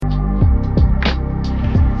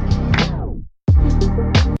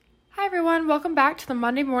everyone, welcome back to the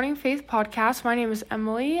Monday Morning Faith Podcast. My name is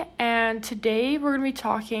Emily, and today we're going to be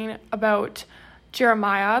talking about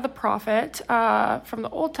Jeremiah, the prophet, from the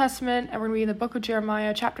Old Testament, and we're going to be in the book of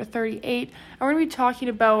Jeremiah, chapter 38, and we're going to be talking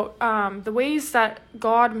about the ways that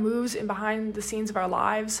God moves in behind the scenes of our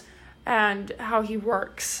lives and how he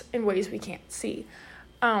works in ways we can't see.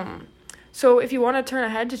 So if you want to turn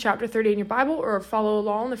ahead to chapter 30 in your Bible or follow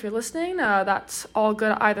along if you're listening, that's all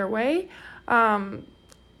good either way.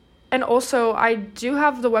 And also, I do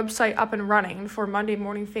have the website up and running for Monday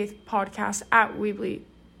Morning Faith Podcast at .weebly.com.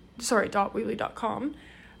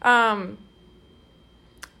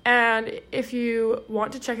 And if you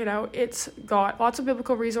want to check it out, it's got lots of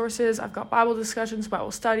biblical resources. I've got Bible discussions,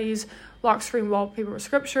 Bible studies, lock screen wallpaper with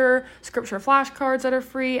scripture flashcards that are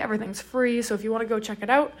free. Everything's free. So if you want to go check it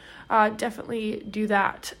out, definitely do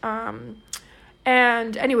that.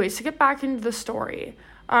 And anyways, to get back into the story,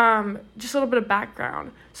 just a little bit of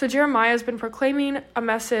background. So Jeremiah has been proclaiming a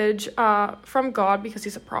message from God because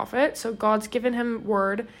he's a prophet. So God's given him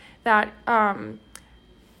word that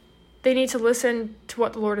they need to listen to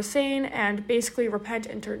what the Lord is saying and basically repent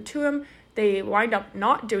and turn to him. They wind up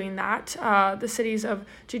not doing that. The cities of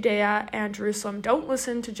Judea and Jerusalem don't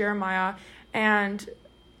listen to Jeremiah, and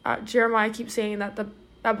Jeremiah keeps saying that the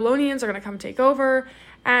Babylonians are going to come take over.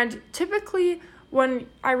 And typically, when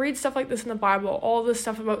I read stuff like this in the Bible, all this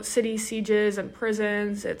stuff about city sieges and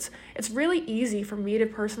prisons, it's really easy for me to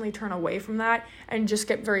personally turn away from that and just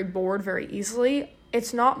get very bored very easily.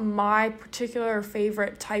 It's not my particular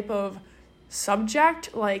favorite type of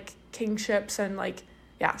subject, like kingships and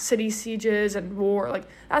city sieges and war. Like,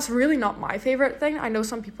 that's really not my favorite thing. I know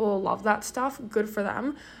some people love that stuff. Good for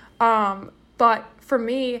them. But for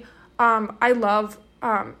me, I love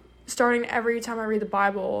starting every time I read the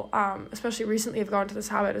Bible, especially recently I've gone to this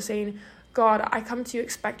habit of saying, God, I come to you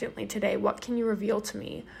expectantly today. What can you reveal to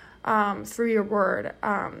me through your word?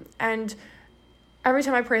 And every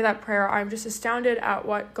time I pray that prayer, I'm just astounded at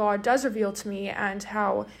what God does reveal to me and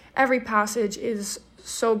how every passage is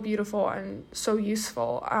so beautiful and so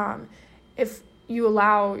useful if you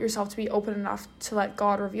allow yourself to be open enough to let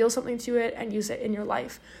God reveal something to it and use it in your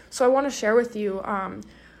life. So I want to share with you,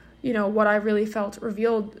 what I really felt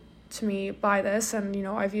revealed to me by this, and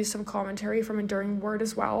I've used some commentary from Enduring Word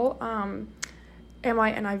as well, and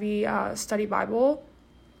my NIV study Bible.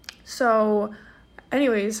 So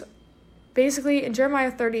anyways, basically in Jeremiah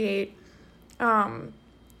 38,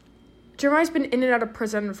 Jeremiah's been in and out of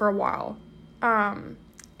prison for a while,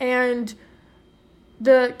 and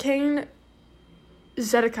the king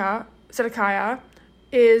Zedekiah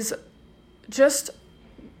is just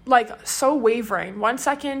so wavering. One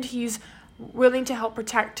second he's willing to help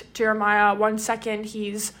protect Jeremiah. One second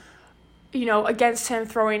he's, against him,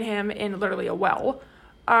 throwing him in literally a well.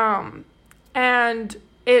 And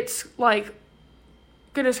it's like,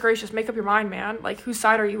 goodness gracious, make up your mind, man. Like, whose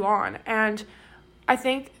side are you on? And I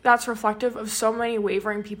think that's reflective of so many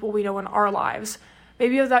wavering people we know in our lives.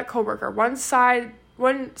 Maybe of that coworker. One second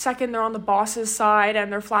they're on the boss's side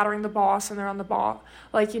and they're flattering the boss and they're on the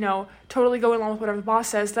totally going along with whatever the boss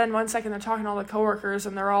says. Then one second they're talking to all the coworkers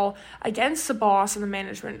and they're all against the boss and the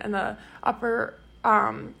management and the upper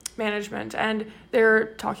management, and they're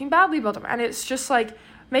talking badly about them. And it's just like,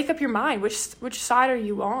 make up your mind. Which side are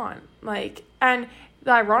you on? And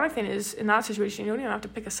the ironic thing is, in that situation, you don't even have to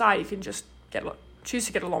pick a side. You can just choose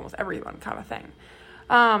to get along with everyone, kind of thing.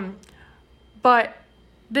 But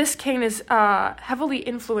this king is heavily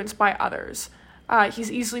influenced by others.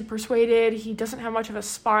 He's easily persuaded. He doesn't have much of a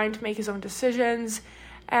spine to make his own decisions.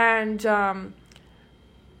 And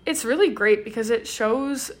it's really great because it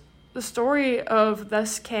shows the story of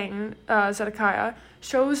this king, Zedekiah,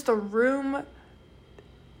 shows the room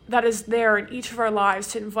that is there in each of our lives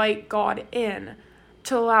to invite God in,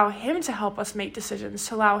 to allow him to help us make decisions,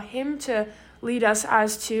 to allow him to lead us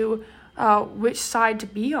as to which side to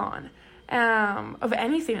be on. Of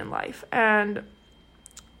anything in life. And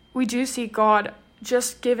we do see God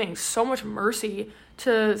just giving so much mercy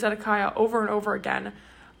to Zedekiah over and over again,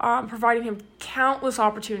 providing him countless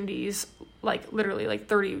opportunities, literally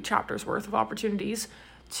 30 chapters worth of opportunities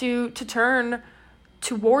to turn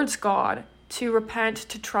towards God, to repent,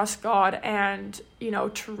 to trust God, and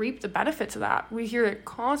to reap the benefits of that. We hear it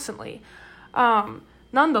constantly.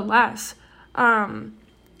 Nonetheless,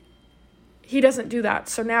 he doesn't do that.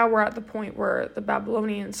 So now we're at the point where the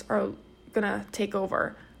Babylonians are going to take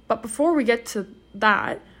over. But before we get to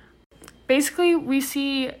that, basically we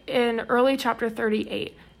see in early chapter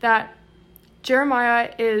 38 that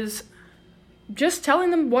Jeremiah is just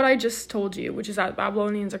telling them what I just told you, which is that the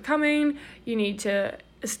Babylonians are coming. You need to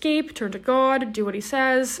escape, turn to God, do what he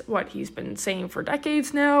says, what he's been saying for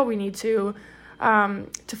decades now. We need to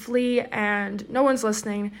flee, and no one's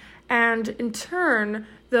listening. And in turn,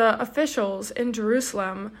 the officials in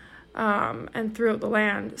Jerusalem and throughout the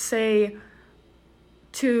land say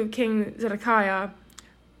to King Zedekiah,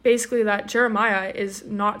 basically, that Jeremiah is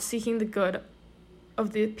not seeking the good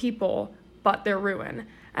of the people, but their ruin.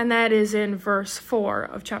 And that is in verse 4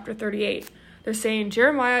 of chapter 38. They're saying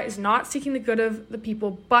Jeremiah is not seeking the good of the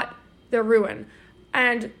people, but their ruin.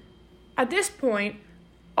 And at this point,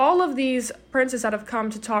 all of these princes that have come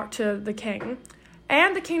to talk to the king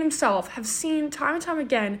and the king himself have seen time and time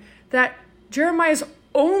again that Jeremiah's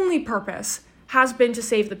only purpose has been to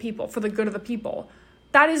save the people, for the good of the people.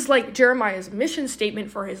 That is like Jeremiah's mission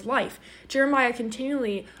statement for his life. Jeremiah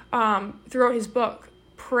continually, throughout his book,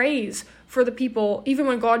 prays for the people, even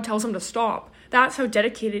when God tells him to stop. That's how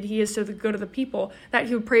dedicated he is to the good of the people, that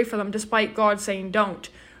he would pray for them despite God saying don't.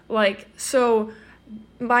 So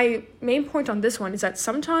my main point on this one is that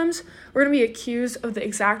sometimes we're going to be accused of the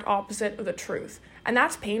exact opposite of the truth. And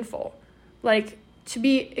that's painful. To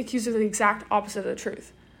be accused of the exact opposite of the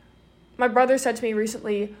truth. My brother said to me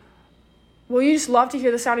recently, well, you just love to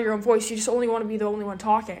hear the sound of your own voice. You just only want to be the only one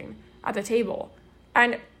talking at the table.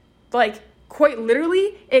 And quite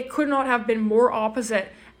literally, it could not have been more opposite.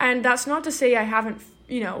 And that's not to say I haven't,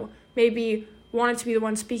 maybe wanted to be the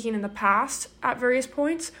one speaking in the past at various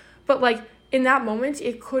points. But in that moment,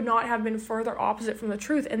 it could not have been further opposite from the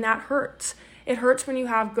truth. And that hurts. It hurts when you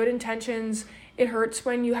have good intentions. It hurts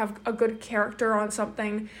when you have a good character on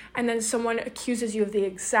something and then someone accuses you of the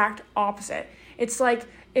exact opposite. It's like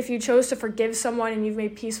if you chose to forgive someone and you've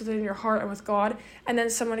made peace within your heart and with God, and then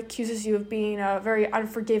someone accuses you of being a very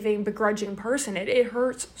unforgiving, begrudging person. It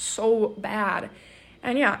hurts so bad.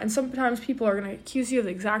 And sometimes people are going to accuse you of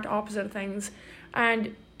the exact opposite of things,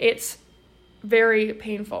 and it's very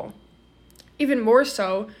painful. Even more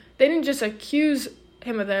so, they didn't just accuse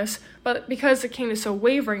him of this, but because the king is so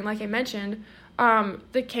wavering, like I mentioned,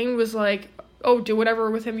 the king was like, oh, do whatever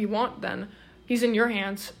with him you want then. He's in your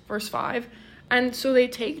hands, verse 5. And so they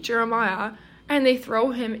take Jeremiah and they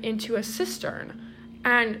throw him into a cistern.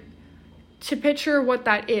 And to picture what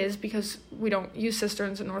that is, because we don't use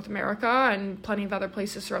cisterns in North America and plenty of other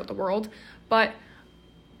places throughout the world, but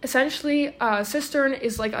essentially a cistern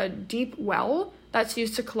is like a deep well that's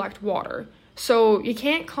used to collect water. So you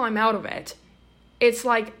can't climb out of it. It's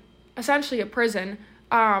like essentially a prison,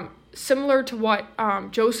 similar to what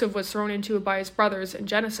Joseph was thrown into by his brothers in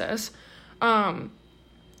Genesis,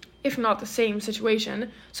 if not the same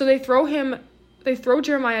situation. So they throw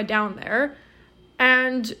Jeremiah down there,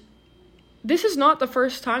 and this is not the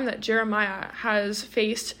first time that Jeremiah has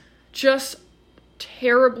faced just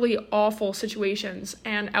terribly awful situations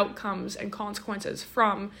and outcomes and consequences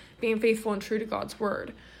from being faithful and true to God's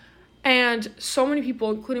word. And so many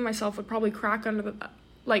people, including myself, would probably crack under the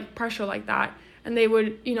pressure like that, and they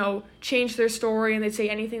would, change their story, and they'd say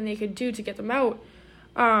anything they could do to get them out.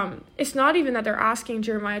 It's not even that they're asking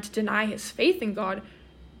Jeremiah to deny his faith in God.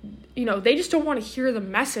 They just don't want to hear the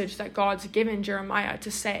message that God's given Jeremiah to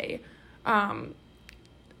say,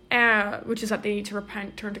 which is that they need to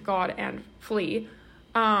repent, turn to God, and flee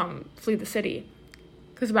the city,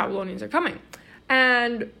 because the Babylonians are coming.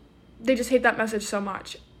 And they just hate that message so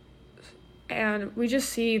much. And we just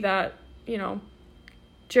see that,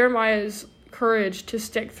 Jeremiah's courage to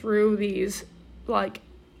stick through these,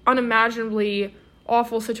 unimaginably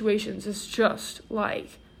awful situations is just,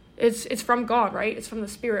 it's from God, right? It's from the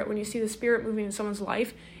Spirit. When you see the Spirit moving in someone's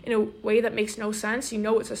life in a way that makes no sense,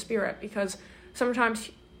 it's a spirit, because sometimes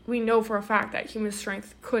we know for a fact that human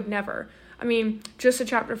strength could never. I mean, just a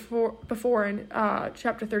chapter before in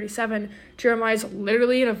chapter 37, Jeremiah's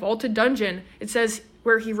literally in a vaulted dungeon. It says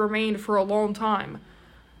where he remained for a long time.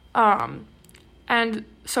 And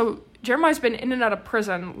so Jeremiah's been in and out of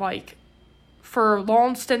prison, for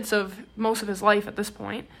long stints of most of his life at this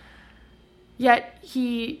point. Yet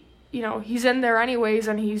he, he's in there anyways,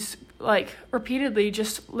 and he's, repeatedly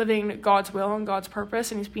just living God's will and God's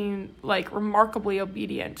purpose, and he's being, remarkably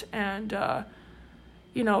obedient. And,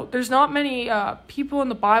 there's not many people in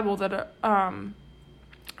the Bible that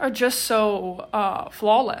are just so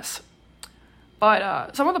flawless.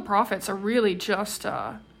 But some of the prophets are really just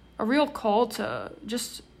a real call to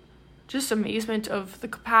just amazement of the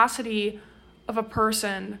capacity of a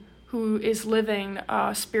person who is living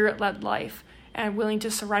a Spirit-led life and willing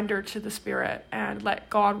to surrender to the Spirit and let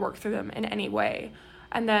God work through them in any way.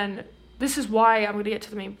 And then this is why I'm going to get to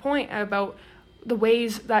the main point about the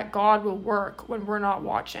ways that God will work when we're not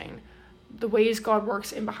watching, the ways God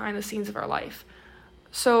works in behind the scenes of our life.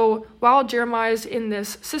 So while Jeremiah's in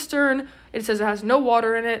this cistern, It says it has no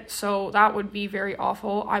water in it, so that would be very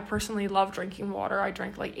awful. I personally love drinking water. I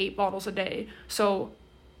drink like 8 bottles a day. So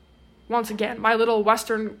once again, my little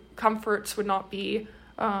Western comforts would not be,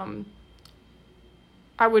 I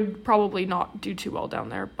would probably not do too well down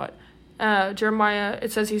there. But Jeremiah,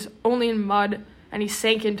 it says he's only in mud, and he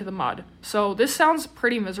sank into the mud. So this sounds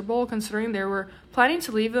pretty miserable, considering they were planning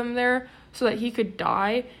to leave him there so that he could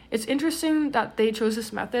die. It's interesting that they chose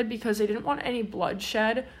this method because they didn't want any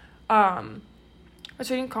bloodshed. I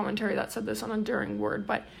was reading commentary that said this on Enduring Word,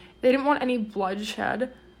 but they didn't want any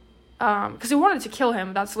bloodshed because they wanted to kill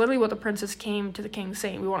him. That's literally what the princess came to the king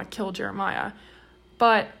saying, we want to kill Jeremiah.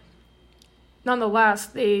 But nonetheless,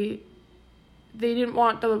 they didn't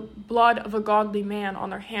want the blood of a godly man on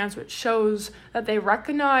their hands, which shows that they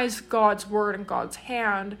recognize God's word and God's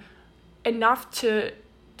hand enough to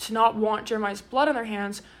not want Jeremiah's blood on their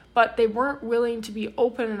hands, but they weren't willing to be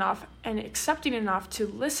open enough and accepting enough to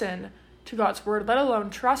listen to God's word, let alone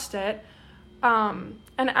trust it. And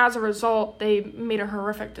as a result, they made a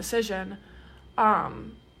horrific decision,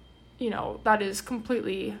 that is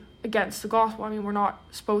completely against the gospel. I mean, we're not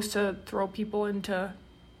supposed to throw people into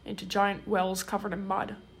giant wells covered in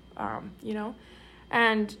mud,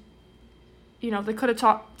 and, they could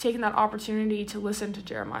have taken that opportunity to listen to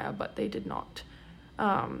Jeremiah, but they did not.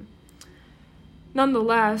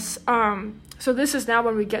 Nonetheless, so this is now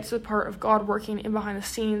when we get to the part of God working in behind the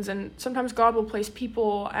scenes, and sometimes God will place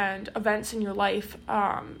people and events in your life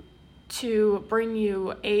to bring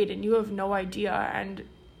you aid, and you have no idea, and,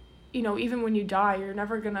 even when you die, you're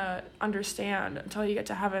never going to understand until you get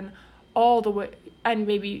to heaven all the way, and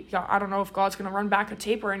maybe, I don't know if God's going to run back a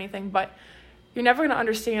tape or anything, but you're never going to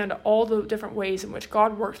understand all the different ways in which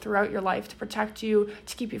God worked throughout your life to protect you,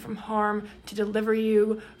 to keep you from harm, to deliver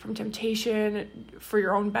you from temptation for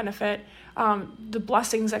your own benefit. The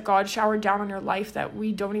blessings that God showered down on your life that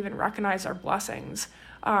we don't even recognize are blessings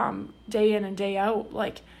day in and day out.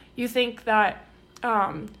 Like, you think that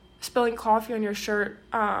spilling coffee on your shirt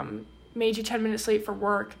made you 10 minutes late for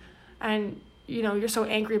work, and you're so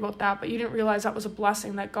angry about that, but you didn't realize that was a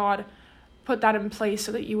blessing, that God put that in place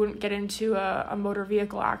so that you wouldn't get into a motor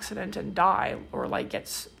vehicle accident and die, or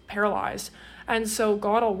gets paralyzed. And so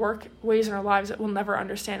God will work ways in our lives that we'll never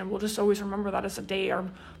understand, and we'll just always remember that as a day our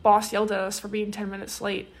boss yelled at us for being 10 minutes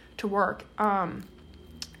late to work.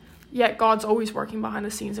 Yet God's always working behind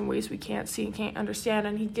the scenes in ways we can't see and can't understand,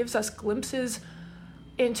 and he gives us glimpses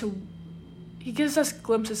into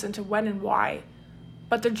when and why,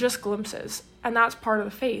 but they're just glimpses, and that's part of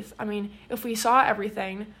the faith. I mean, if we saw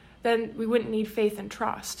everything, then we wouldn't need faith and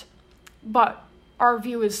trust. But our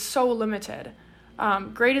view is so limited.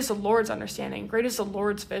 Great is the Lord's understanding. Great is the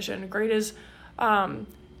Lord's vision. Great is,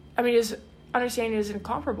 his understanding is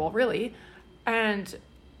incomparable, really. And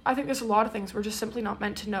I think there's a lot of things we're just simply not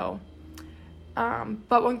meant to know.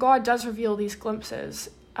 But when God does reveal these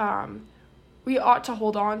glimpses, we ought to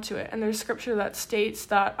hold on to it. And there's scripture that states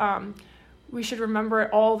that we should remember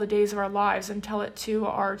it all the days of our lives and tell it to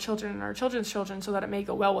our children and our children's children so that it may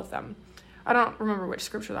go well with them. I don't remember which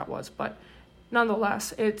scripture that was, but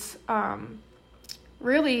nonetheless, it's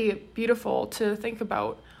really beautiful to think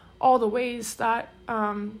about all the ways that,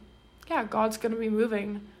 God's going to be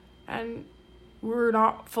moving, and we're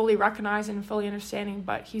not fully recognizing and fully understanding,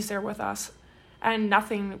 but he's there with us, and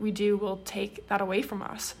nothing we do will take that away from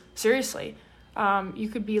us. Seriously. You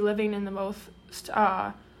could be living in the most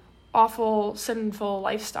awful, sinful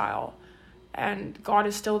lifestyle, and God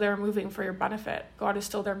is still there moving for your benefit. God is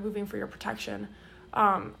still there moving for your protection.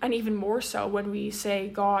 And even more so when we say,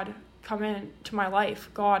 God, come into my life.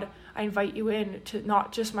 God, I invite you in to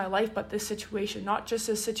not just my life, but this situation, not just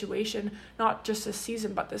this situation, not just this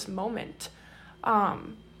season, but this moment.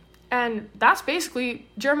 And that's basically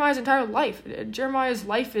Jeremiah's entire life. Jeremiah's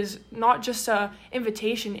life is not just an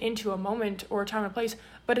invitation into a moment or a time and place,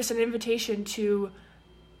 but it's an invitation to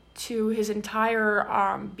his entire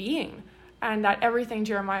being, and that everything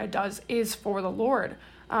Jeremiah does is for the Lord.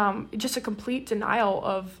 Just a complete denial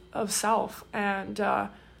of self, and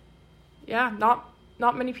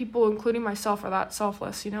not many people, including myself, are that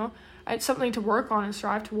selfless. It's something to work on and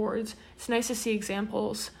strive towards. It's nice to see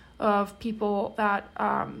examples of people that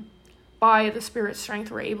by the Spirit's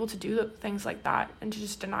strength were able to do things like that and to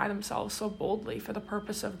just deny themselves so boldly for the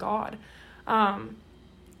purpose of God.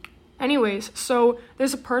 Anyways, so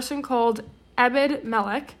there's a person called Ebed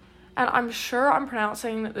Melech, and I'm sure I'm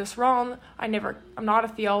pronouncing this wrong. I'm not a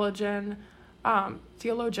theologian,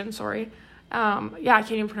 sorry. I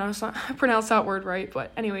can't even pronounce that word right,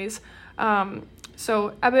 but anyways.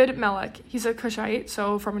 So Ebed Melech, he's a Cushite,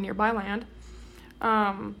 so from a nearby land.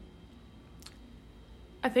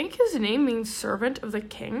 I think his name means servant of the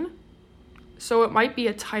king. So it might be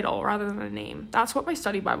a title rather than a name. That's what my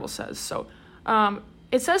study Bible says. So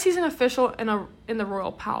it says he's an official in the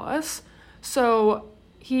royal palace. So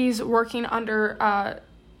he's working under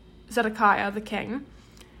Zedekiah, the king.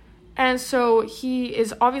 And so he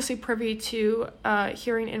is obviously privy to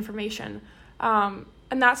hearing information. And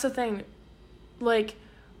that's the thing. Like,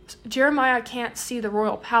 Jeremiah can't see the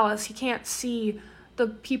royal palace. He can't see the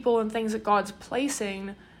people and things that God's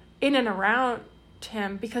placing in and around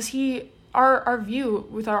him, because our view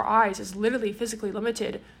with our eyes is literally physically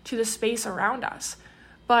limited to the space around us.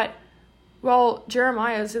 But while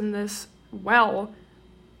Jeremiah is in this well,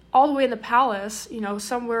 all the way in the palace,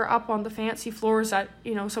 somewhere up on the fancy floors that,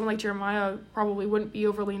 someone like Jeremiah probably wouldn't be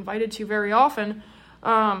overly invited to very often,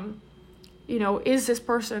 is this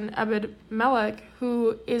person, Ebed-Melech,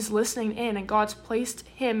 who is listening in, and God's placed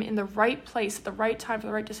him in the right place at the right time for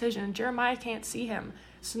the right decision. And Jeremiah can't see him.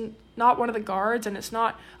 It's not one of the guards, and it's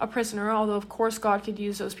not a prisoner, although of course God could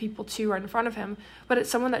use those people too right in front of him, but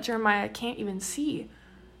it's someone that Jeremiah can't even see,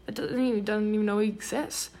 that doesn't even know he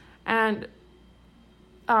exists. And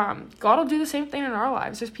God will do the same thing in our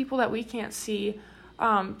lives. There's people that we can't see,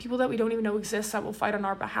 people that we don't even know exist, that will fight on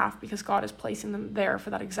our behalf because God is placing them there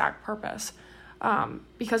for that exact purpose,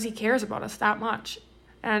 because he cares about us that much.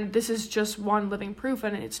 And this is just one living proof,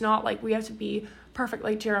 and it's not like we have to be perfect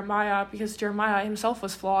like Jeremiah, because Jeremiah himself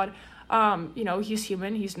was flawed. He's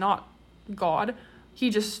human, he's not God. He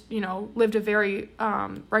just, lived a very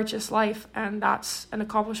righteous life, and that's an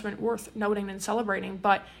accomplishment worth noting and celebrating.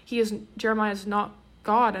 But Jeremiah is not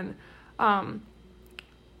God, and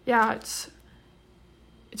it's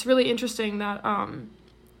really interesting that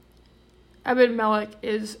Ebed-Melech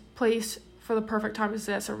is placed for the perfect time as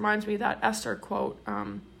this. It reminds me of that Esther quote,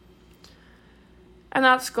 and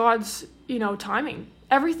that's God's timing.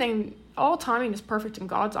 Everything, all timing is perfect in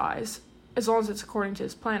God's eyes, as long as it's according to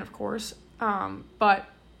his plan, of course. But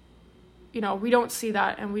we don't see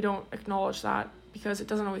that, and we don't acknowledge that, because it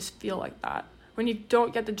doesn't always feel like that. When you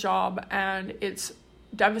don't get the job and it's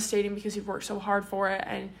devastating because you've worked so hard for it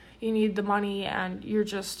and you need the money and you're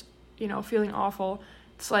just, feeling awful,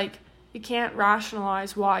 it's like you can't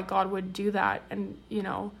rationalize why God would do that and,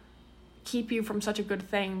 keep you from such a good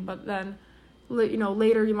thing. But then,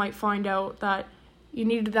 later you might find out that you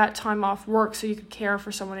needed that time off work so you could care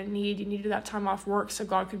for someone in need. You needed that time off work so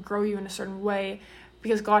God could grow you in a certain way,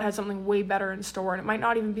 because God had something way better in store. And it might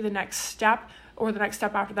not even be the next step, or the next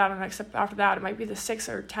step after that, or the next step after that. It might be the 6th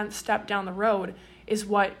or 10th step down the road is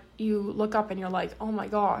what you look up and you're like, oh my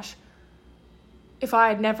gosh, if I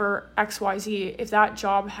had never XYZ, if that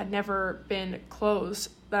job had never been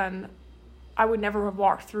closed, then I would never have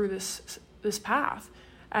walked through this path.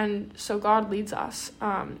 And so God leads us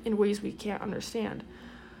in ways we can't understand.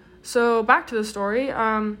 So back to the story.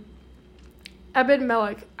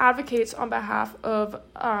 Ebed-Melech advocates on behalf of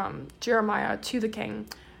Jeremiah to the king.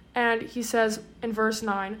 And he says in verse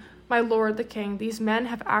 9, "My lord the king, these men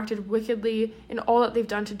have acted wickedly in all that they've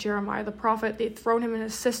done to Jeremiah the prophet. They've thrown him in a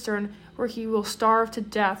cistern where he will starve to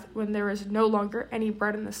death when there is no longer any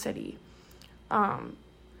bread in the city."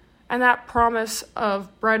 And that promise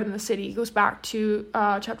of bread in the city goes back to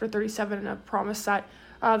chapter 37, a promise that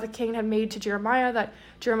the king had made to Jeremiah, that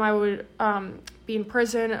Jeremiah would be in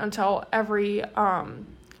prison until every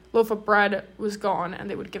loaf of bread was gone, and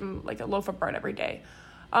they would give him like a loaf of bread every day.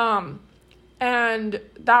 And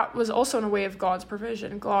that was also in a way of God's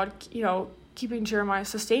provision. God, keeping Jeremiah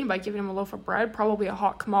sustained by giving him a loaf of bread, probably a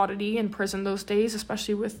hot commodity in prison those days,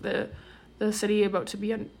 especially with the city about to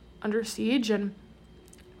be under siege and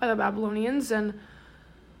by the Babylonians. And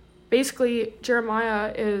basically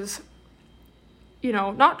Jeremiah is,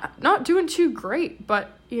 not doing too great,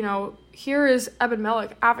 but, here is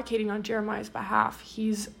Ebed-Melech advocating on Jeremiah's behalf.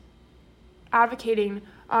 He's advocating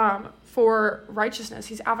for righteousness.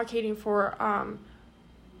 He's advocating for,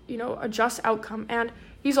 a just outcome. And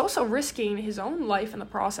he's also risking his own life in the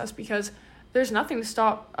process, because there's nothing to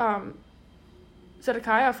stop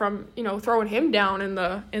Zedekiah from, throwing him down in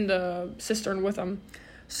the cistern with him.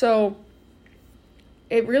 So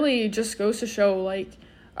it really just goes to show,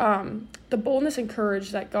 the boldness and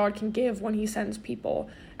courage that God can give when he sends people.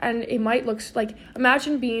 And it might look like,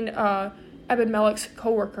 imagine being Ebed-Melech's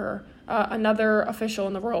coworker, another official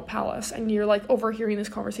in the royal palace, and you're overhearing this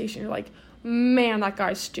conversation. You're like, man, that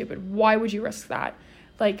guy's stupid. Why would you risk that?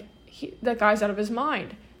 That guy's out of his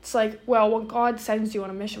mind. It's well, when God sends you on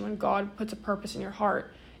a mission, when God puts a purpose in your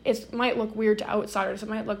heart, it might look weird to outsiders. It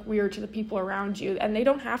might look weird to the people around you, and they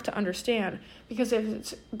don't have to understand, because if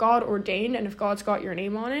it's God ordained and if God's got your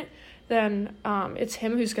name on it, then it's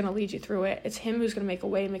him who's going to lead you through it. It's him who's going to make a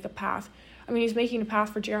way, make a path. I mean, he's making a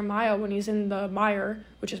path for Jeremiah when he's in the mire,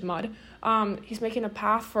 which is mud. He's making a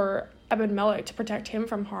path for Ebed-Melech to protect him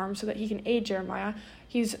from harm so that he can aid Jeremiah.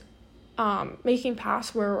 He's making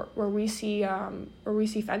paths where we see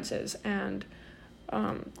fences, and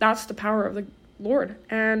that's the power of the Lord.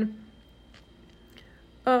 And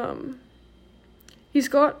he's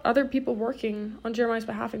got other people working on Jeremiah's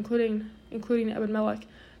behalf, including Ebed-Melech.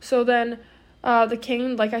 So then the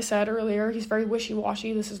king, like I said earlier, he's very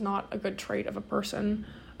wishy-washy. This is not a good trait of a person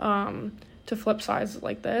to flip sides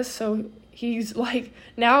like this. So he's like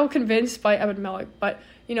now convinced by Ebed-Melech, but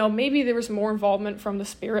maybe there was more involvement from the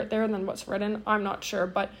spirit there than what's written. I'm not sure,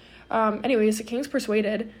 but anyways, the king's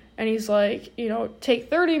persuaded, and he's like, take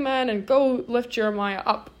 30 men and go lift Jeremiah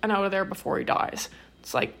up and out of there before he dies.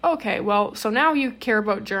 It's like, okay, well, so now you care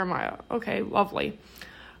about Jeremiah. Okay, lovely.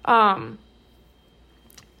 And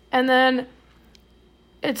then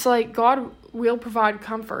it's like God will provide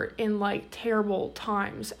comfort in like terrible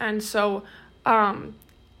times. And so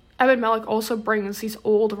Ebed-Melech also brings these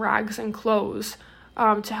old rags and clothes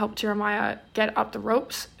to help Jeremiah get up the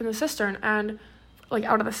ropes in the cistern and like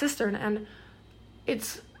out of the cistern. And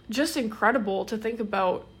it's just incredible to think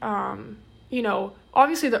about,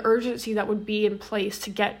 obviously the urgency that would be in place to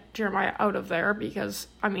get Jeremiah out of there, because,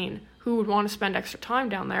 I mean, who would want to spend extra time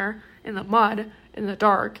down there in the mud, in the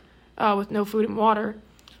dark, with no food and water?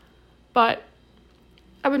 But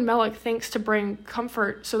Ebed-Melech thinks to bring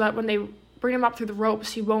comfort so that when they bring him up through the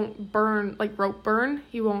ropes, he won't burn, like rope burn.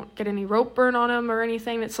 He won't get any rope burn on him or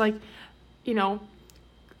anything. It's like,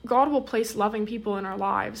 God will place loving people in our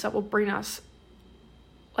lives that will bring us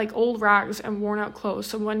like old rags and worn out clothes.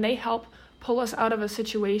 So when they help pull us out of a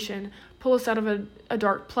situation, pull us out of a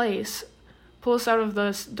dark place, pull us out of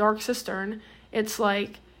this dark cistern, it's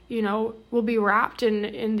like, we'll be wrapped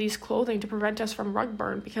in these clothing to prevent us from rug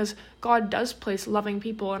burn, because God does place loving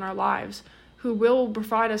people in our lives who will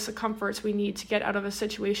provide us the comforts we need to get out of a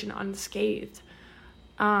situation unscathed.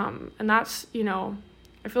 And that's,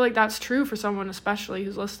 I feel like that's true for someone especially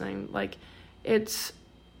who's listening. Like, it's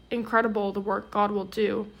incredible the work God will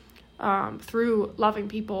do through loving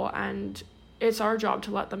people, and it's our job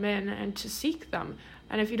to let them in and to seek them.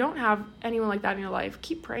 And if you don't have anyone like that in your life,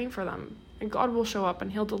 keep praying for them, and God will show up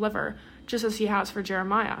and he'll deliver, just as he has for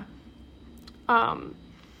Jeremiah. And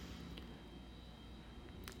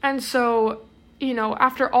so,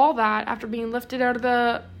 after all that, after being lifted out of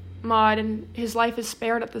the mud and his life is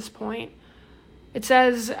spared at this point, it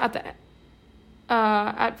says at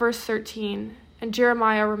verse 13, and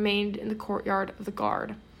Jeremiah remained in the courtyard of the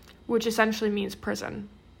guard, which essentially means prison.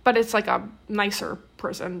 But it's like a nicer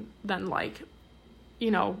prison than like,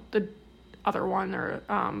 the other one, or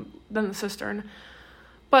than the cistern.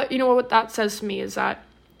 But what that says to me is that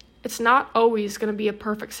it's not always going to be a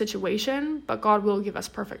perfect situation, but God will give us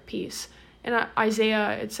perfect peace. In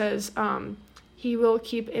Isaiah, it says, he will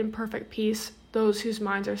keep in perfect peace those whose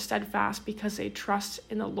minds are steadfast because they trust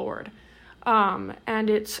in the Lord. And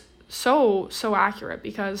it's so accurate,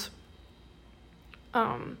 because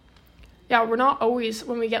we're not always,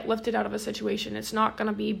 when we get lifted out of a situation, it's not going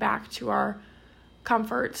to be back to our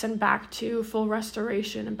comforts and back to full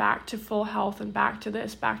restoration and back to full health and back to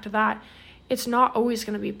this, back to that. It's not always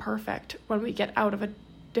going to be perfect when we get out of a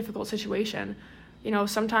difficult situation.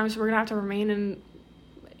 Sometimes we're going to have to remain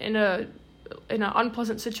in an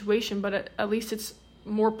unpleasant situation, but at least it's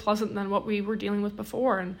more pleasant than what we were dealing with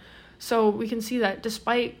before. And so we can see that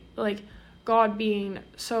despite like God being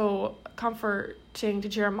so comforting to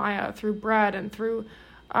Jeremiah through bread and through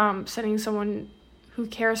sending someone who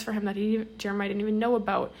cares for him that Jeremiah didn't even know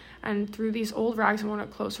about, and through these old rags and worn out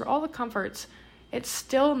clothes, for all the comforts, it's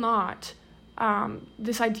still not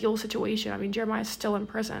this ideal situation. I mean, Jeremiah is still in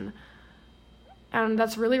prison. And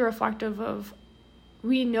that's really reflective of,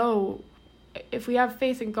 we know, if we have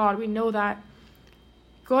faith in God, we know that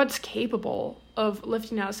God's capable of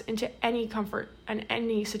lifting us into any comfort and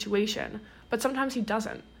any situation, but sometimes he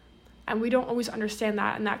doesn't. And we don't always understand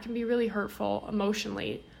that, and that can be really hurtful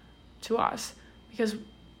emotionally to us, because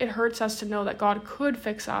it hurts us to know that God could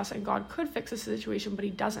fix us and God could fix the situation, but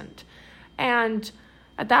he doesn't. And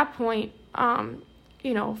at that point,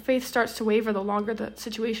 faith starts to waver the longer the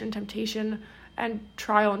situation, temptation, and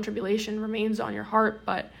trial and tribulation remains on your heart.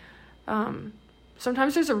 But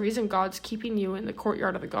sometimes there's a reason God's keeping you in the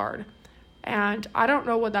courtyard of the guard. And I don't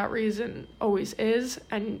know what that reason always is,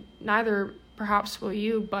 and neither perhaps will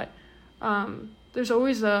you, but there's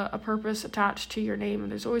always a purpose attached to your name,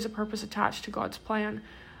 and there's always a purpose attached to God's plan.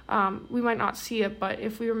 We might not see it, but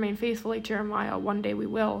if we remain faithful like Jeremiah, one day we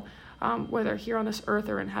will, whether here on this earth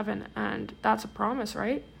or in heaven, and that's a promise,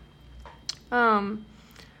 right? And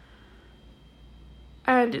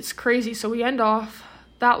And it's crazy. So we end off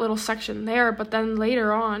that little section there, but then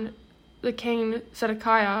later on, the king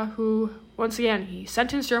Zedekiah, who, once again, he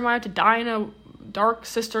sentenced Jeremiah to die in a dark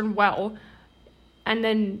cistern well, and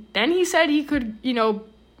then he said he could,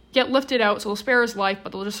 get lifted out, so they'll spare his life,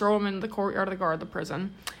 but they'll just throw him in the courtyard of the guard of the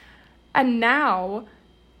prison. And now,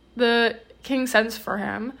 the king sends for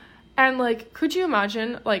him, and, could you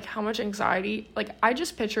imagine, how much anxiety? I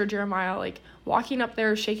just picture Jeremiah, walking up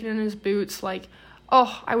there, shaking in his boots,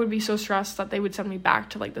 I would be so stressed that they would send me back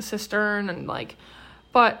to, the cistern, and,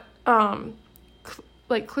 but,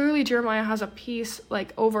 clearly Jeremiah has a peace,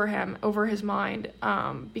 over him, over his mind,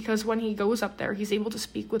 because when he goes up there, he's able to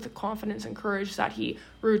speak with the confidence and courage that he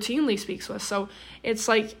routinely speaks with. So it's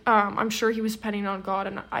I'm sure he was depending on God,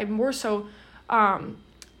 and I'm more so,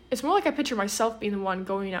 it's more I picture myself being the one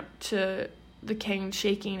going up to the king,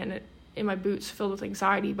 shaking and in my boots, filled with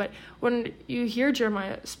anxiety. But when you hear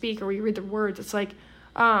Jeremiah speak, or you read the words, it's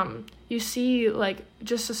you see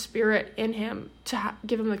just a spirit in him to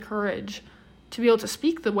give him the courage to be able to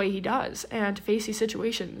speak the way he does and to face these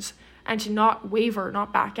situations and to not waver,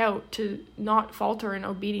 not back out, to not falter in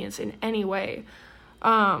obedience in any way.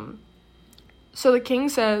 So the king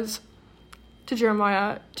says to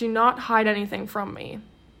Jeremiah, "Do not hide anything from me,"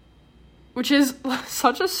 which is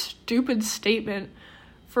such a stupid statement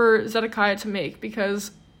for Zedekiah to make,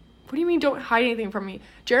 because what do you mean don't hide anything from me?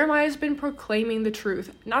 Jeremiah has been proclaiming the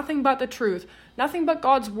truth, nothing but the truth, nothing but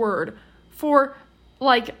God's word for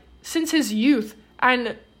since his youth,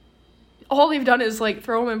 and all they've done is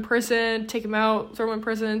throw him in prison, take him out, throw him in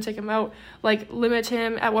prison, take him out, limit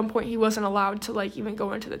him. At one point he wasn't allowed to even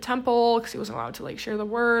go into the temple because he wasn't allowed to share the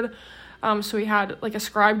word. So he had a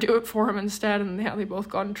scribe do it for him instead, and they both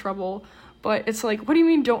got in trouble. But it's what do you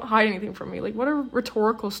mean don't hide anything from me? What a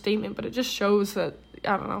rhetorical statement, but it just shows that,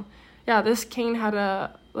 I don't know. Yeah, this king had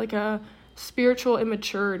a spiritual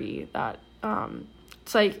immaturity that,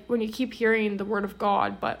 it's when you keep hearing the word of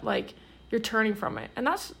God, but you're turning from it. And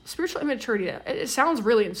that's spiritual immaturity. It sounds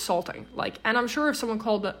really insulting. And I'm sure if someone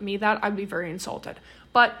called me that, I'd be very insulted.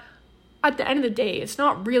 But at the end of the day, it's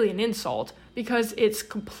not really an insult because it's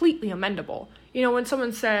completely amendable. When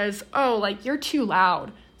someone says, "Oh, you're too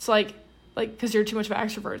loud," it's because you're too much of an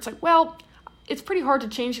extrovert. It's well, it's pretty hard to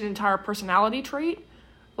change an entire personality trait.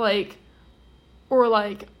 Or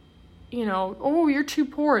 "Oh, you're too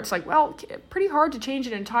poor." It's well, pretty hard to change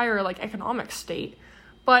an entire economic state.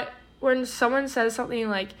 But when someone says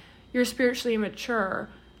something "you're spiritually immature,"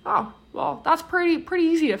 oh, well, that's pretty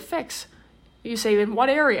easy to fix. You say, in what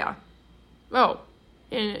area? Oh,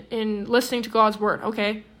 in listening to God's word.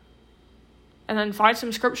 Okay. And then find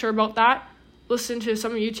some scripture about that. Listen to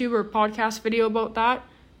some YouTube or podcast video about that.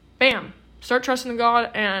 Bam. Start trusting in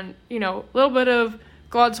God, and, a little bit of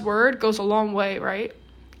God's word goes a long way, right?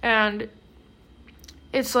 And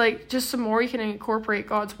it's just the more you can incorporate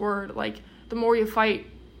God's word, the more you fight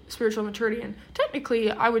spiritual immaturity. And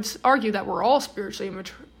technically, I would argue that we're all spiritually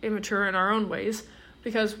immature in our own ways,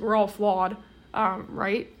 because we're all flawed,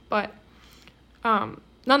 right? But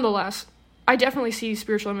nonetheless, I definitely see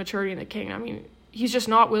spiritual immaturity in the king. I mean, he's just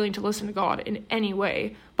not willing to listen to God in any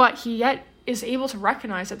way, but he yet is able to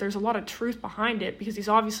recognize that there's a lot of truth behind it, because he's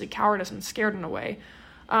obviously cowardice and scared in a way.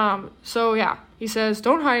 So yeah, he says,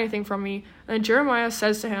 "Don't hide anything from me." And Jeremiah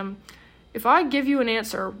says to him, "If I give you an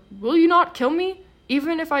answer, will you not kill me?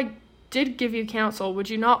 Even if I did give you counsel, would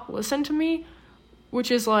you not listen to me?" Which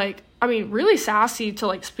is really sassy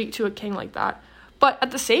to speak to a king like that. But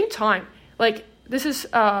at the same time, this is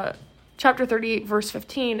chapter 38, verse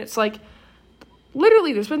 15. It's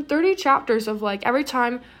literally there's been 30 chapters of every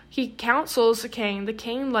time he counsels the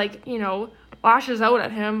king lashes out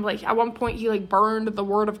at him. At one point he burned the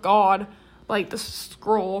word of God, the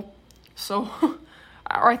scroll. So,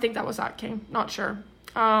 or I think that was that king, not sure.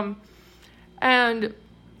 And and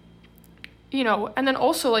then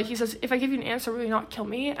also he says, "If I give you an answer, will you not kill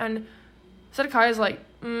me?" And Zedekiah is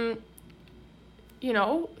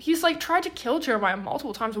he's tried to kill Jeremiah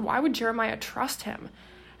multiple times. Why would Jeremiah trust him?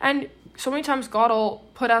 And so many times God will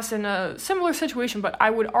put us in a similar situation, but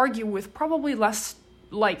I would argue with probably less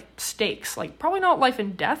stakes, probably not life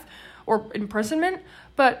and death or imprisonment,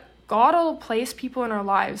 but God will place people in our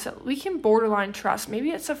lives that we can borderline trust.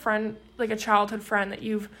 Maybe it's a friend, a childhood friend that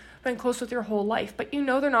you've been close with your whole life, but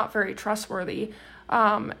they're not very trustworthy,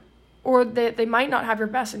 or they might not have your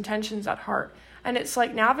best intentions at heart. And it's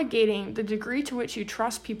navigating the degree to which you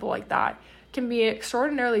trust people like that can be an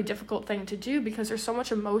extraordinarily difficult thing to do, because there's so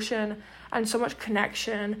much emotion and so much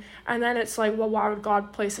connection. And then it's well, why would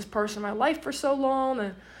God place this person in my life for so long?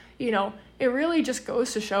 And, it really just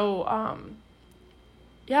goes to show,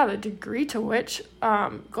 the degree to which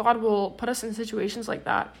God will put us in situations like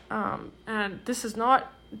that. And this is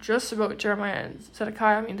not just about Jeremiah and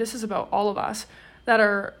Zedekiah. I mean, this is about all of us that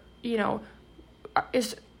are,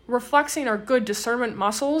 is reflecting our good discernment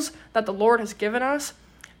muscles that the Lord has given us.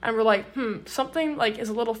 And we're like, something like is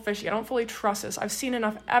a little fishy. I don't fully trust this. I've seen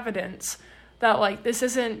enough evidence that like this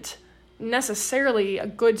isn't necessarily a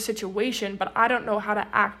good situation, but I don't know how to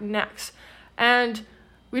act next. And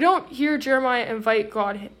we don't hear Jeremiah invite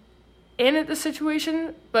God in at the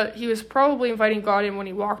situation, but he was probably inviting God in when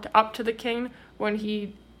he walked up to the king, when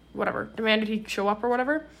he, demanded he show up or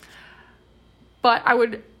whatever. But I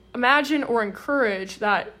would imagine or encourage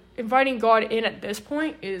that inviting God in at this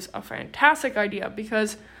point is a fantastic idea,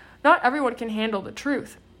 because not everyone can handle the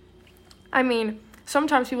truth. I mean,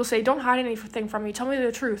 sometimes people say, don't hide anything from me, tell me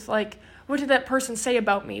the truth. Like, what did that person say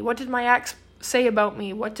about me? What did my ex say about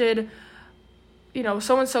me? What did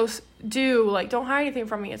so-and-so do? Like, don't hide anything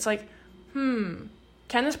from me. It's like, can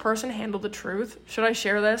this person handle the truth? Should I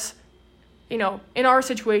share this? In our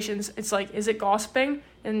situations, it's like, is it gossiping?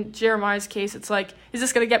 In Jeremiah's case, it's like, is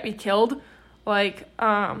this going to get me killed? Like,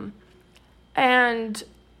 and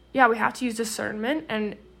yeah, we have to use discernment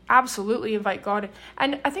and absolutely invite God in.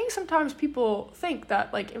 And I think sometimes people think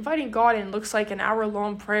that like inviting God in looks like an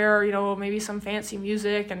hour-long prayer, maybe some fancy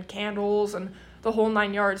music and candles and the whole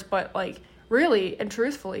 9 yards. But like, really and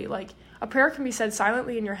truthfully, like, a prayer can be said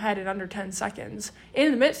silently in your head in under 10 seconds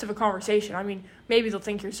in the midst of a conversation. I mean, maybe they'll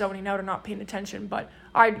think you're zoning out or not paying attention, but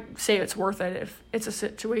I'd say it's worth it if it's a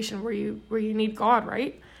situation where you need God,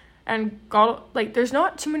 right? And God, like, there's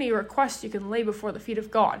not too many requests you can lay before the feet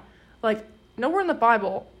of God. Like, nowhere in the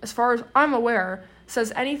Bible, as far as I'm aware,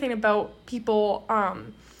 says anything about people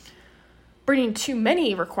bringing too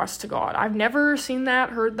many requests to God. I've never seen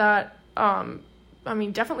that, heard that.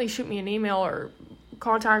 Definitely shoot me an email or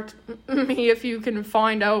contact me if you can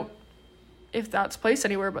find out if that's placed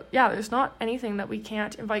anywhere. But yeah, there's not anything that we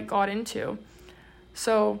can't invite God into.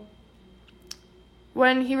 So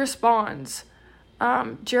when he responds,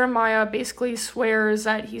 Jeremiah basically swears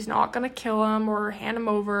that he's not going to kill him or hand him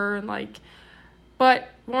over. And but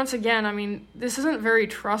once again, I mean, this isn't very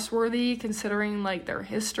trustworthy considering like their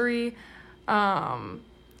history. And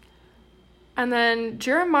then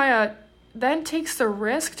Jeremiah then takes the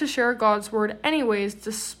risk to share God's word anyways,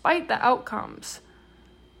 despite the outcomes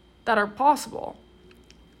that are possible.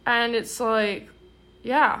 And it's like,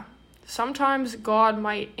 yeah, sometimes God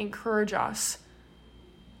might encourage us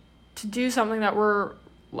to do something that we're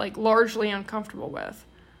like largely uncomfortable with.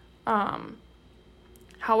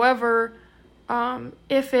 However,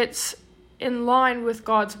 if it's in line with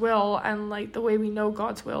God's will, and like the way we know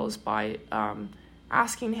God's will is by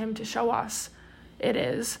asking him to show us it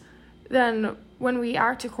is, then when we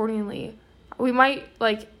act accordingly, we might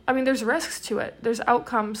there's risks to it. There's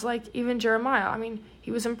outcomes, like even Jeremiah. I mean,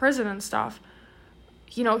 he was in prison and stuff.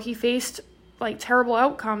 He faced like terrible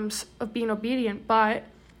outcomes of being obedient, but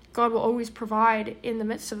God will always provide in the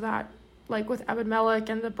midst of that, like with Abimelech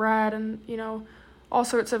and the bread and, all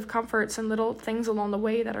sorts of comforts and little things along the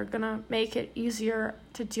way that are going to make it easier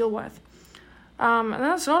to deal with. And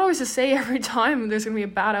that's not always to say every time there's going to be a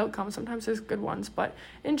bad outcome. Sometimes there's good ones. But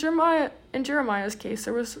in Jeremiah's case,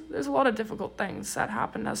 there's a lot of difficult things that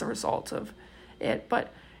happened as a result of it.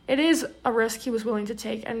 But it is a risk he was willing to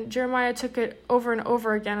take. And Jeremiah took it over and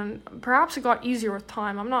over again. And perhaps it got easier with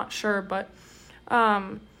time. I'm not sure. But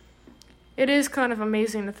it is kind of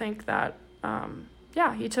amazing to think that,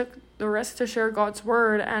 he took the risk to share God's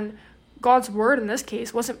word. And God's word in this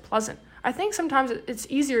case wasn't pleasant. I think sometimes it's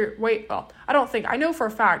easier, I know for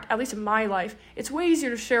a fact, at least in my life, it's way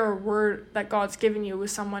easier to share a word that God's given you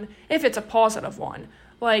with someone if it's a positive one.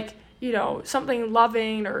 Like, something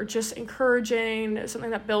loving or just encouraging,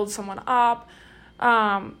 something that builds someone up.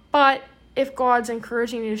 But if God's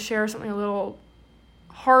encouraging you to share something a little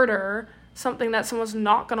harder, something that someone's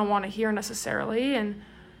not going to want to hear necessarily, and,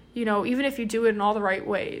 even if you do it in all the right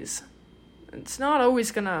ways, it's not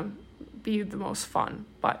always going to be the most fun,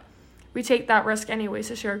 but we take that risk anyways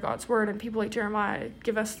to share God's word, and people like Jeremiah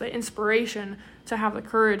give us the inspiration to have the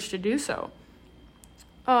courage to do so.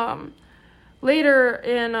 Later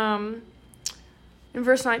in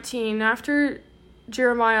verse 19, after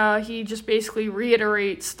Jeremiah, he just basically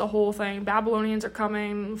reiterates the whole thing. Babylonians are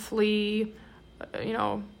coming, flee,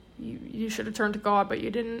 you should have turned to God, but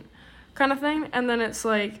you didn't, kind of thing. And then it's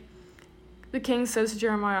like, the king says to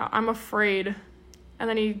Jeremiah, I'm afraid. And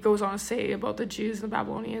then he goes on to say about the Jews and the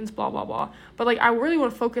Babylonians, blah, blah, blah. But I really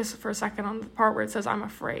want to focus for a second on the part where it says, I'm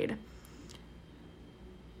afraid.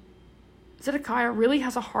 Zedekiah really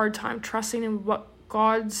has a hard time trusting in what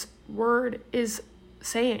God's word is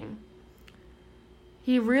saying.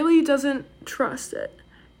 he really doesn't trust it.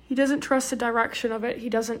 He doesn't trust the direction of it. He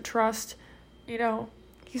doesn't trust,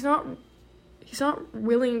 he's not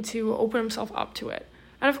willing to open himself up to it.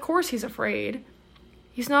 And of course he's afraid.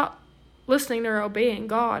 He's not listening or obeying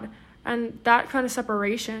God. And that kind of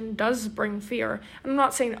separation does bring fear. And I'm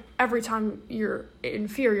not saying every time you're in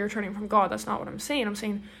fear, you're turning from God. That's not what I'm saying. I'm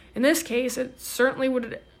saying in this case, it certainly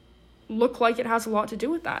would look like it has a lot to do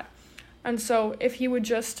with that. And so if he would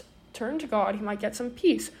just turn to God, he might get some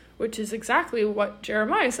peace, which is exactly what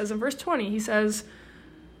Jeremiah says in verse 20. He says,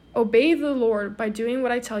 obey the Lord by doing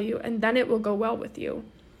what I tell you, and then it will go well with you.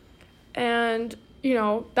 And,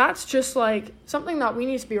 that's just like something that we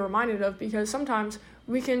need to be reminded of, because sometimes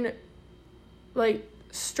we can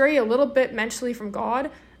stray a little bit mentally from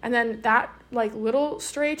God, and then that little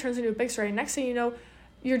stray turns into a big stray. And next thing you know,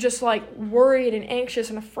 you're just worried and anxious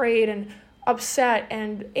and afraid and upset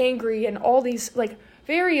and angry and all these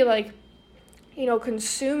very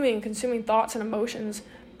consuming thoughts and emotions,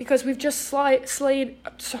 because we've just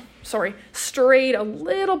strayed a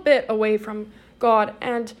little bit away from God.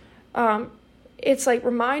 And it's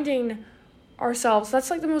reminding ourselves, that's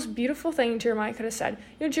the most beautiful thing Jeremiah could have said.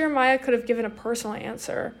 Jeremiah could have given a personal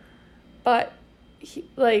answer, but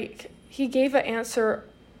he gave an answer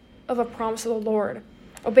of a promise of the Lord.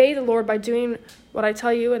 Obey the Lord by doing what I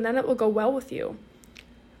tell you, and then it will go well with you.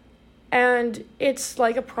 And it's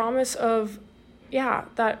a promise of,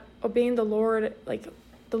 that obeying the Lord,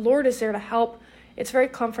 the Lord is there to help. It's very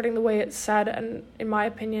comforting the way it's said, and in my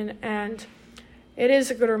opinion, and it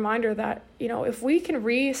is a good reminder that, if we can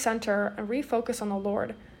recenter and refocus on the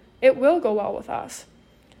Lord, it will go well with us.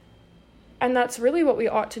 And that's really what we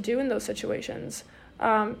ought to do in those situations.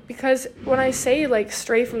 Because when I say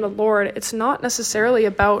stray from the Lord, it's not necessarily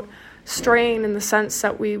about straying in the sense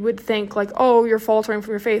that we would think oh, you're faltering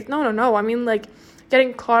from your faith. No. I mean,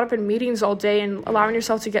 getting caught up in meetings all day and allowing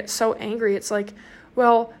yourself to get so angry. It's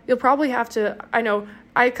well, you'll probably have to, I know,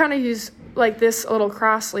 I kind of use this a little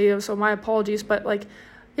crassly, so my apologies, but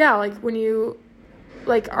when you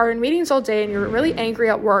are in meetings all day and you're really angry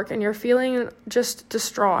at work and you're feeling just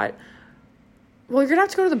distraught, well, you're gonna have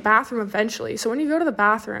to go to the bathroom eventually. So when you go to the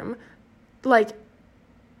bathroom, take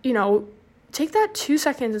that 2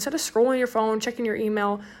 seconds instead of scrolling your phone, checking your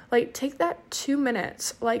email, take that 2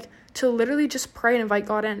 minutes, to literally just pray and invite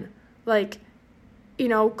God in.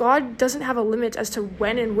 God doesn't have a limit as to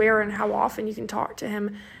when and where and how often you can talk to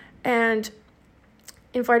him. And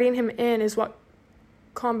inviting him in is what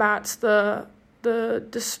combats the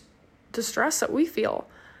distress that we feel.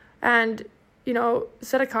 And,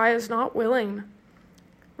 Zedekiah is not willing.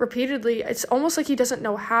 Repeatedly, it's almost like he doesn't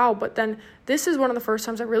know how, but then this is one of the first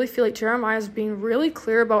times I really feel Jeremiah is being really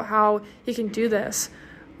clear about how he can do this.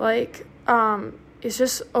 It's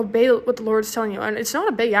just obey what the Lord's telling you. And it's not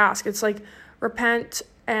a big ask. It's repent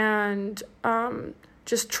and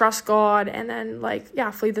just trust God, and then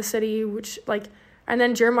flee the city, which and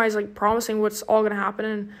then Jeremiah's promising what's all going to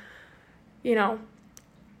happen. And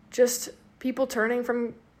just people turning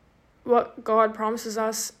from what God promises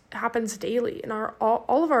us happens daily in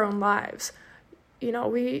all of our own lives.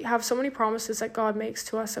 We have so many promises that God makes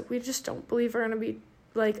to us that we just don't believe are going to be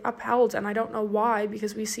upheld, and I don't know why,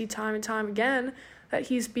 because we see time and time again that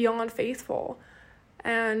he's beyond faithful,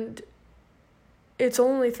 and it's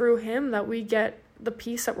only through him that we get the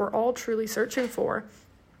peace that we're all truly searching for.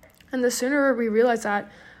 And the sooner we realize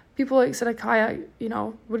that, people like Zedekiah,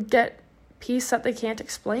 would get peace that they can't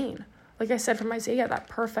explain. Like I said from Isaiah, that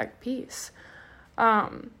perfect peace.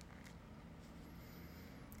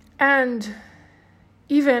 And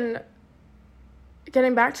even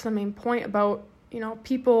getting back to the main point about,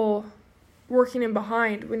 people working in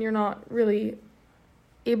behind when you're not really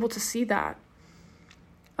able to see that.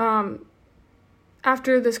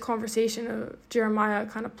 After this conversation of Jeremiah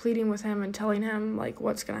kind of pleading with him and telling him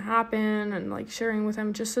what's going to happen and sharing with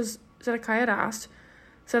him, just as Zedekiah had asked,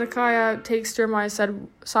 Zedekiah takes Jeremiah's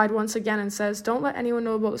side once again and says, don't let anyone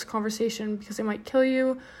know about this conversation because they might kill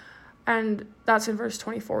you. And that's in verse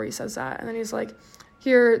 24, he says that. And then he's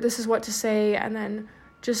here, this is what to say, and then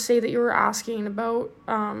just say that you were asking about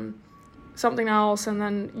something else, and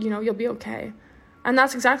then, you'll be okay. And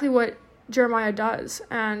that's exactly what Jeremiah does.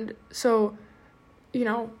 And so,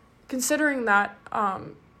 considering that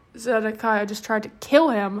Zedekiah just tried to kill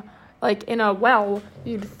him, in a well,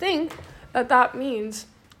 you'd think that means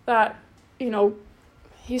that,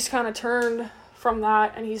 he's kind of turned from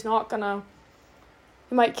that, and he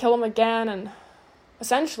might kill him again, and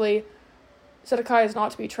essentially, Zedekiah is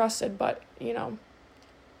not to be trusted, but,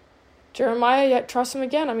 Jeremiah yet trusts him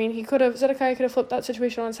again. I mean, Zedekiah could have flipped that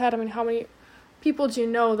situation on its head. I mean, how many people do you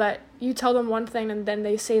know that you tell them one thing and then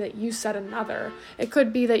they say that you said another? It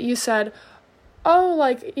could be that you said, oh,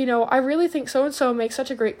 like, I really think so-and-so makes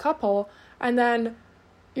such a great couple. And then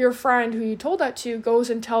your friend who you told that to goes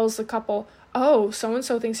and tells the couple, oh,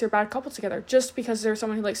 so-and-so thinks you're a bad couple together just because there's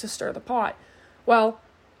someone who likes to stir the pot. Well,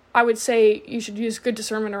 I would say you should use good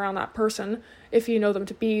discernment around that person if you know them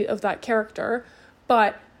to be of that character.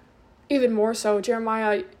 But even more so,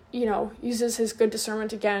 Jeremiah, uses his good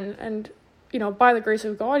discernment again. And, by the grace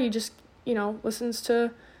of God, he just, listens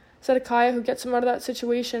to Zedekiah, who gets him out of that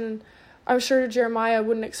situation. I'm sure Jeremiah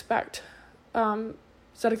wouldn't expect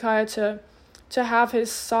Zedekiah to have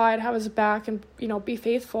his side, have his back, and, be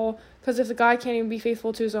faithful. Because if the guy can't even be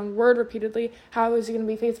faithful to his own word repeatedly, how is he going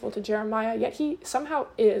to be faithful to Jeremiah? Yet he somehow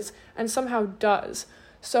is, and somehow does.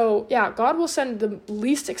 So, yeah, God will send the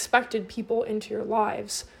least expected people into your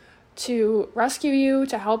lives to rescue you,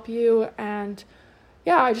 to help you. And,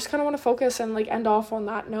 yeah, I just kind of want to focus and, end off on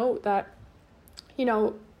that note that,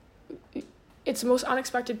 it's the most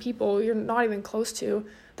unexpected people you're not even close to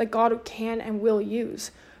that God can and will use.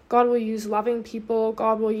 God will use loving people.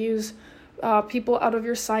 God will use people out of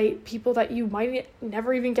your sight, people that you might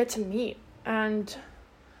never even get to meet. And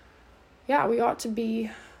yeah, we ought to be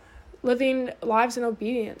living lives in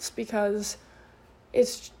obedience because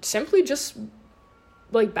it's simply just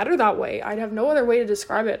better that way. I'd have no other way to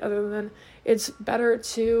describe it other than it's better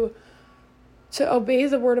to obey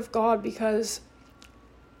the word of God, because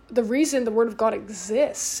the reason the word of God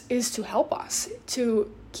exists is to help us,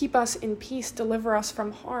 to keep us in peace, deliver us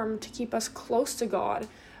from harm, to keep us close to God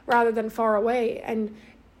rather than far away. And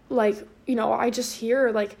I just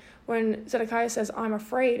hear when Zedekiah says, I'm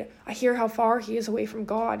afraid, I hear how far he is away from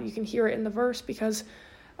God. You can hear it in the verse because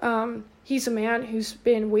he's a man who's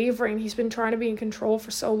been wavering. He's been trying to be in control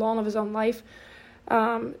for so long of his own life,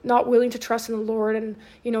 not willing to trust in the Lord, and,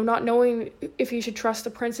 not knowing if he should trust the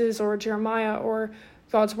princes or Jeremiah or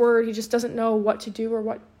God's word. He just doesn't know what to do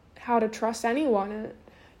or how to trust anyone. And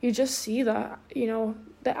you just see the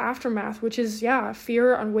aftermath, which is,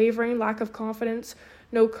 fear, unwavering, lack of confidence,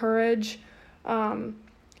 no courage,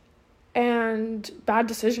 and bad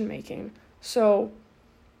decision making. So,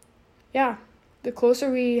 the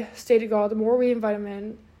closer we stay to God, the more we invite him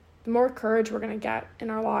in, the more courage we're going to get in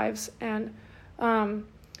our lives. And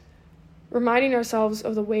reminding ourselves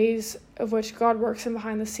of the ways of which God works in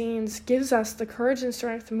behind the scenes gives us the courage and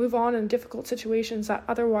strength to move on in difficult situations that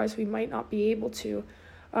otherwise we might not be able to.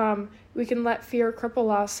 We can let fear cripple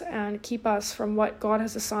us and keep us from what God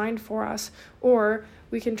has assigned for us, or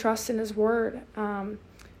we can trust in his word,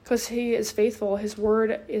 because he is faithful. His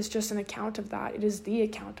word is just an account of that. It is the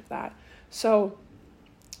account of that. So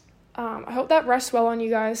I hope that rests well on you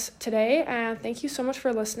guys today, and thank you so much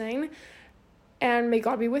for listening, and may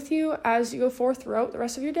God be with you as you go forth throughout the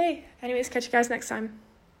rest of your day. Anyways, catch you guys next time.